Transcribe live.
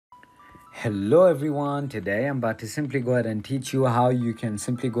Hello everyone, today I'm about to simply go ahead and teach you how you can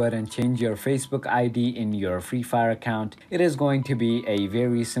simply go ahead and change your Facebook ID in your Free Fire account. It is going to be a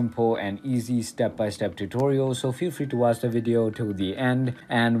very simple and easy step-by-step tutorial, so feel free to watch the video to the end.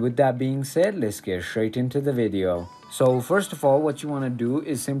 And with that being said, let's get straight into the video. So first of all, what you want to do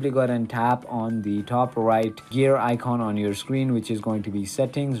is simply go ahead and tap on the top right gear icon on your screen, which is going to be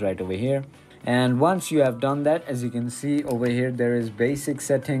settings right over here. And once you have done that, as you can see over here, there is basic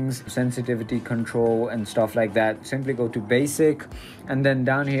settings, sensitivity control and stuff like that. Simply go to basic, and then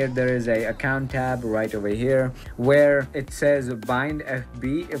down here there is a account tab right over here where it says bind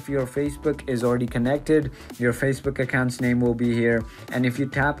FB. If your Facebook is already connected, your Facebook account's name will be here, and if you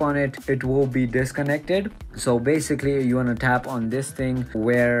tap on it, it will be disconnected. So basically you want to tap on this thing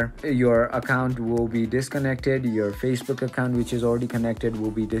where your account will be disconnected, your Facebook account which is already connected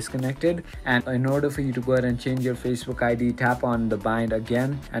will be disconnected. And in order for you to go ahead and change your Facebook ID, tap on the bind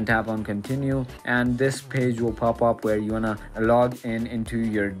again and tap on continue, and this page will pop up where you want to log in into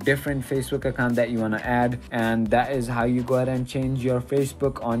your different Facebook account that you want to add. And that is how you go ahead and change your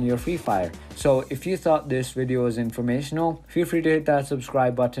Facebook on your Free Fire. So if you thought this video was informational, feel free to hit that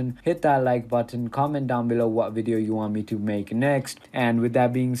subscribe button, hit that like button, comment down below what video you want me to make next. And with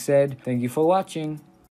that being said, thank you for watching.